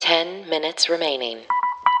10 minutes remaining.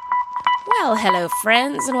 Well, hello,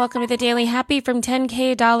 friends, and welcome to the Daily Happy from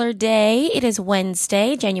 10K Dollar Day. It is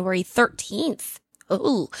Wednesday, January 13th.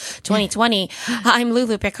 Ooh, 2020. I'm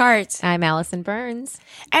Lulu Picard. I'm Allison Burns.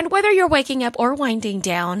 And whether you're waking up or winding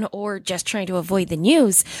down or just trying to avoid the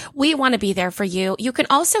news, we want to be there for you. You can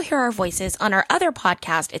also hear our voices on our other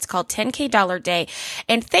podcast. It's called 10K Dollar Day.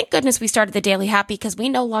 And thank goodness we started the Daily Happy because we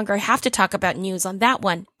no longer have to talk about news on that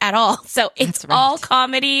one at all. So it's all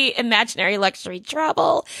comedy, imaginary luxury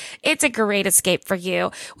trouble. It's a great escape for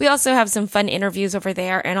you. We also have some fun interviews over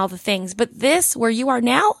there and all the things. But this, where you are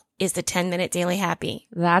now, is the 10-minute Daily Happy.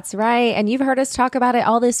 That's right. And you've heard us talk about it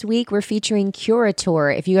all this week. We're featuring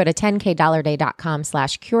Curator. If you go to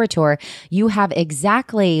 10kdollarday.com/Curator, you have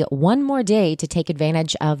exactly one more day to take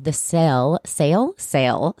advantage of the sale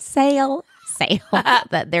that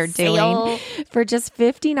they're doing. For just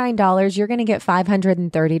 $59, you're going to get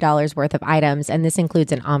 $530 worth of items. And this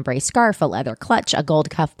includes an ombre scarf, a leather clutch, a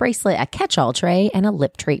gold cuff bracelet, a catch-all tray, and a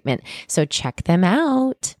lip treatment. So check them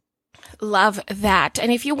out. Love that.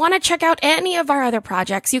 And if you want to check out any of our other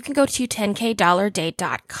projects, you can go to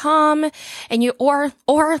 10kdollarday.com and or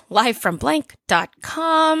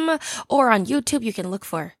livefromblank.com, or on YouTube, you can look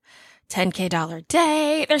for 10K Dollar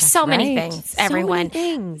Day. There's so many things, everyone. So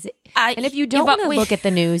many things. And if you don't want to look at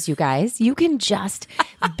the news, you guys, you can just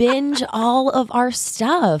binge all of our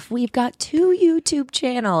stuff. We've got 2 YouTube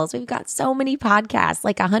channels. We've got so many podcasts,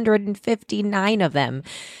 like 159 of them.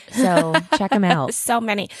 So check them out. So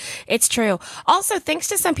many. It's true. Also, thanks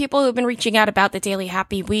to some people who've been reaching out about the Daily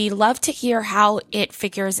Happy. We love to hear how it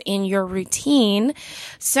figures in your routine.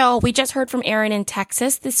 So we just heard from Erin in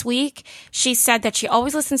Texas this week. She said that she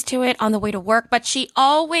always listens to it on the way to work, but she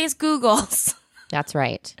always Googles. That's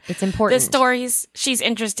right. It's important. The stories she's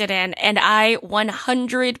interested in. And I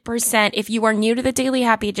 100%, if you are new to the Daily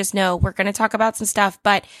Happy, just know we're going to talk about some stuff,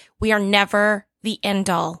 but we are never the end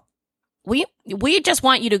all. We just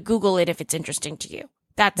want you to Google it if it's interesting to you.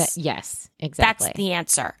 Yes, exactly. That's the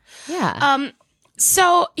answer. Yeah.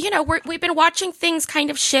 So, we've been watching things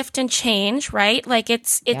kind of shift and change, right? Like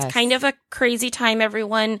it's kind of a crazy time,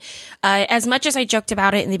 everyone. As much as I joked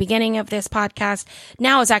about it in the beginning of this podcast,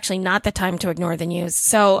 now is actually not the time to ignore the news.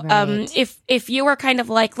 So, if you were kind of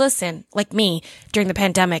like, listen, like me during the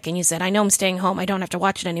pandemic, and you said, I know I'm staying home, I don't have to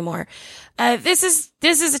watch it anymore. This is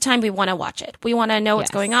a time we want to watch it. We want to know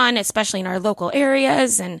what's going on, especially in our local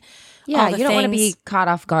areas and yeah, you don't want to be caught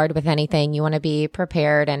off guard with anything. You want to be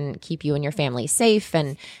prepared and keep you and your family safe,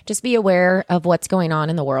 and just be aware of what's going on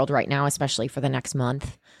in the world right now, especially for the next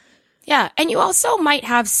month. Yeah, and you also might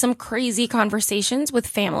have some crazy conversations with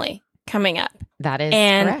family coming up. That is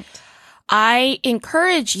correct. I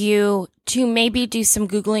encourage you to maybe do some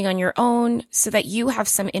Googling on your own so that you have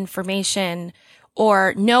some information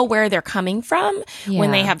or know where they're coming from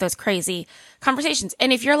when they have those crazy conversations.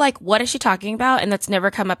 And if you're like, what is she talking about? And that's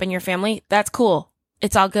never come up in your family, that's cool.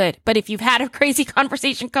 It's all good. But if you've had a crazy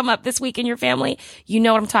conversation come up this week in your family, you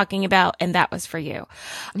know what I'm talking about. And that was for you.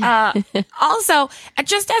 Also,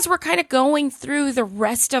 just as we're kind of going through the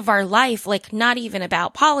rest of our life, like not even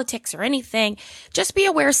about politics or anything, just be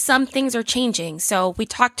aware some things are changing. So we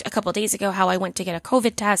talked a couple of days ago how I went to get a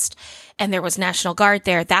COVID test and there was National Guard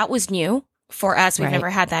there. That was new for us. We've never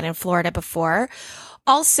had that in Florida before.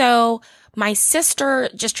 Also, my sister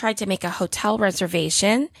just tried to make a hotel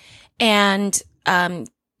reservation, and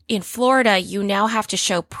in Florida, you now have to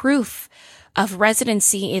show proof of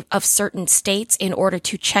residency of certain states in order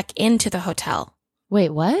to check into the hotel. Wait,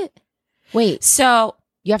 what? So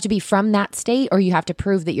you have to be from that state, or you have to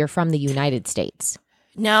prove that you're from the United States?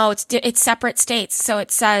 No, it's separate states. So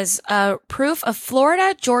it says proof of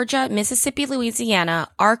Florida, Georgia, Mississippi, Louisiana,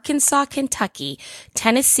 Arkansas, Kentucky,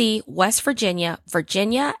 Tennessee, West Virginia,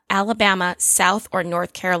 Alabama, South or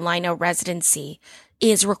North Carolina residency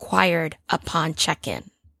is required upon check-in.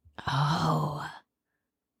 Oh.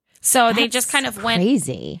 So they just kind of went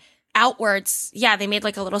crazy outwards. Yeah, they made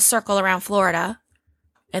like a little circle around Florida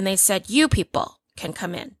and they said, you people can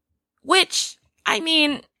come in, which, I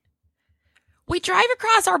mean, we drive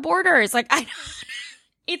across our borders. Like,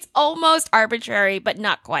 it's almost arbitrary, but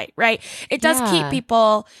not quite, right? It does keep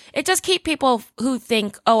people who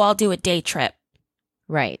think, oh, I'll do a day trip.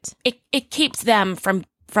 Right. It keeps them from,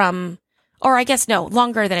 or I guess no,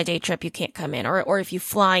 longer than a day trip, you can't come in. Or if you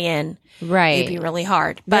fly in, it'd be really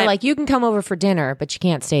hard. But like, you can come over for dinner, but you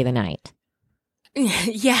can't stay the night.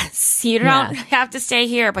 Yes. You don't have to stay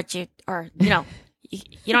here, but you don't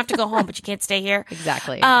have to go home, but you can't stay here.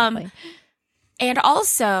 Exactly. And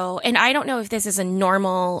also, and I don't know if this is a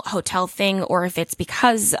normal hotel thing or if it's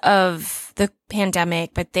because of the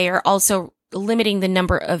pandemic, but they are also limiting the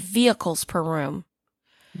number of vehicles per room.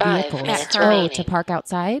 vehicles. To park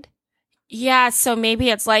outside? Yeah, so maybe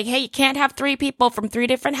it's like, hey, you can't have 3 people from 3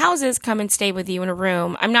 different houses come and stay with you in a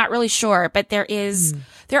room. I'm not really sure, but there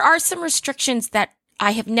are some restrictions that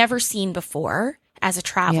I have never seen before as a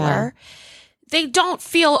traveler. Yeah. They don't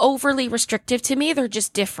feel overly restrictive to me. They're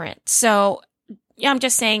just different. So I'm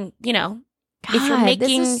just saying, God, if you're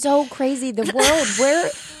making... this is so crazy. The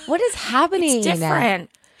world, what is happening? It's different.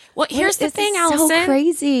 Well, here's the thing, Allison. So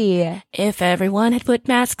crazy. If everyone had put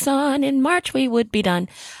masks on in March, we would be done.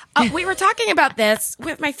 We were talking about this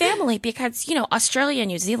with my family because, Australia and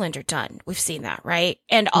New Zealand are done. We've seen that, right?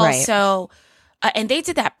 And also, and they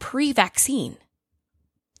did that pre-vaccine.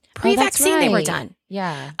 They were done.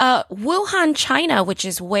 Yeah. Wuhan, China, which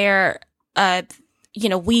is where,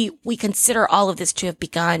 we consider all of this to have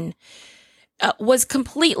begun, was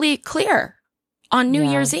completely clear on New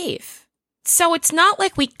Year's Eve. So it's not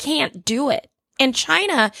like we can't do it. And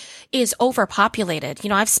China is overpopulated.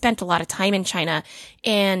 I've spent a lot of time in China,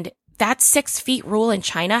 and that 6 feet rule in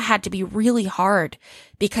China had to be really hard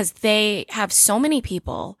because they have so many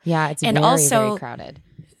people. Yeah, it's very crowded.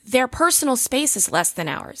 Their personal space is less than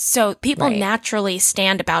ours. So people naturally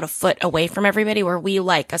stand about a foot away from everybody, where we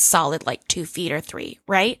like a solid 2 feet or 3,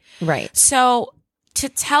 right? Right. So to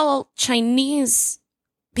tell Chinese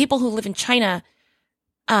people who live in China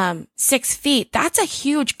 6 feet, that's a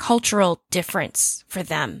huge cultural difference for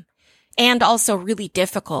them, and also really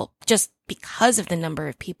difficult just because of the number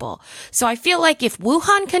of people. So I feel like if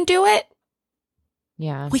Wuhan can do it,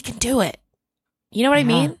 we can do it. You know what I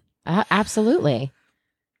mean? Absolutely.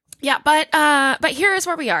 Yeah, but here is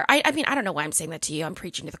where we are. I mean, I don't know why I'm saying that to you. I'm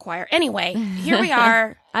preaching to the choir. Anyway, here we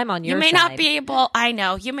are. I'm on your side. You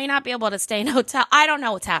may not be able to stay in a hotel. I don't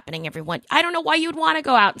know what's happening, everyone. I don't know why you'd want to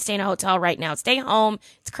go out and stay in a hotel right now. Stay home.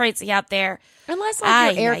 It's crazy out there. Unless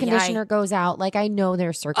your air conditioner goes out. I know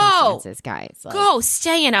there's circumstances, guys. Go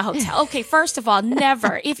stay in a hotel. Okay, first of all,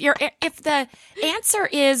 never. If the answer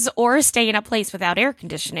is or stay in a place without air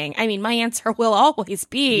conditioning, I mean, my answer will always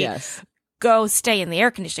be yes. Go stay in the air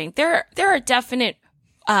conditioning. There are definite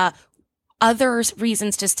other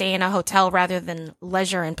reasons to stay in a hotel rather than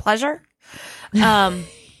leisure and pleasure.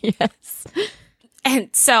 Yes. And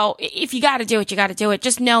so if you got to do it, you got to do it.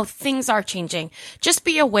 Just know things are changing. Just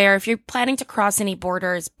be aware if you're planning to cross any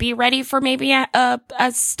borders, be ready for maybe a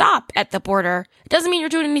stop at the border. It doesn't mean you're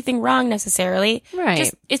doing anything wrong necessarily.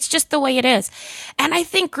 Right. It's just the way it is. And I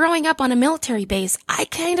think growing up on a military base, I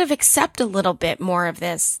kind of accept a little bit more of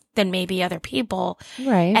this than maybe other people.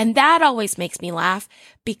 Right. And that always makes me laugh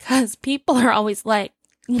because people are always like,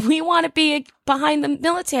 we want to be behind the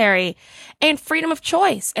military and freedom of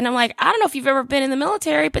choice. And I'm like, I don't know if you've ever been in the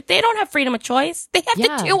military, but they don't have freedom of choice. They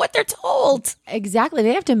have to do what they're told. Exactly.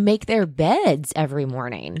 They have to make their beds every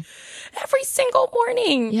morning. Every single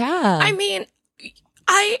morning. Yeah. I mean,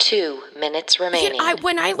 2 minutes remaining.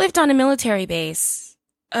 When I lived on a military base,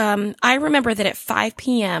 I remember that at 5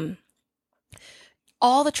 p.m.,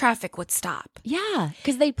 all the traffic would stop. Yeah,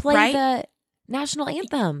 because they play the national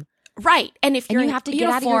anthem. Right. And if you have to get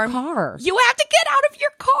out of your car. You have to get out of your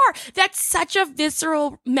car. That's such a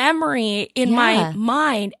visceral memory in my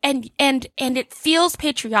mind. And it feels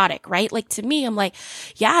patriotic, right? Like to me, I'm like,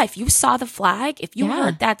 yeah, if you saw the flag, if you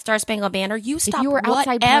heard that Star Spangled Banner, you stopped. If you were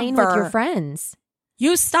outside playing with your friends.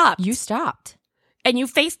 You stopped. You stopped. And you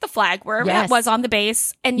faced the flag wherever it was on the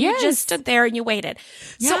base. And you just stood there and you waited.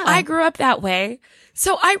 Yeah. So I grew up that way.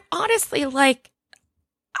 So I honestly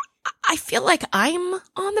I feel like I'm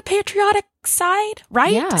on the patriotic side,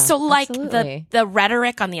 right? Yeah, so absolutely. the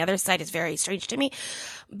rhetoric on the other side is very strange to me.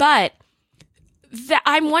 But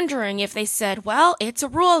I'm wondering if they said, well, it's a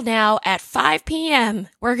rule now at 5 p.m.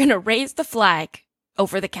 We're going to raise the flag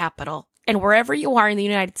over the Capitol. And wherever you are in the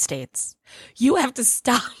United States, you have to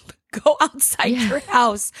stop, go outside your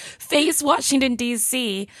house, face Washington,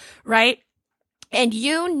 D.C., right? And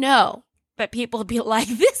but people would be like,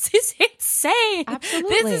 this is insane. Absolutely.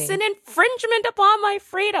 This is an infringement upon my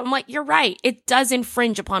freedom. I'm like, you're right. It does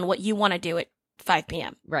infringe upon what you want to do at 5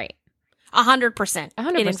 p.m. Right. 100%.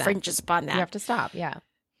 It infringes upon that. You have to stop, yeah.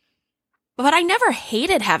 But I never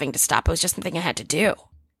hated having to stop. It was just something I had to do.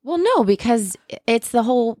 Well, no, because it's the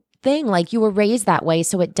whole thing. You were raised that way,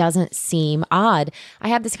 so it doesn't seem odd. I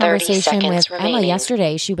had this conversation with Emma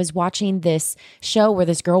yesterday. She was watching this show where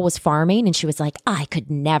this girl was farming, and she was like, I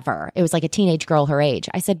could never. It was like a teenage girl her age.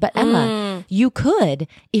 I said, but Emma, you could.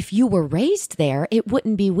 If you were raised there, it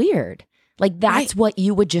wouldn't be weird. That's what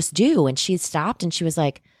you would just do. And she stopped, and she was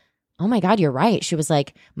like, oh my God, you're right. She was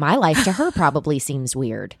like, my life to her probably seems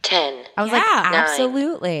weird. 10. I was like,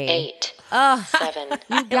 absolutely. 9, 8. 7.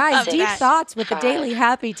 You guys, 6, deep thoughts with 5, the Daily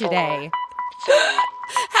Happy today. 4,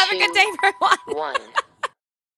 Have 2, a good day, everyone. 1.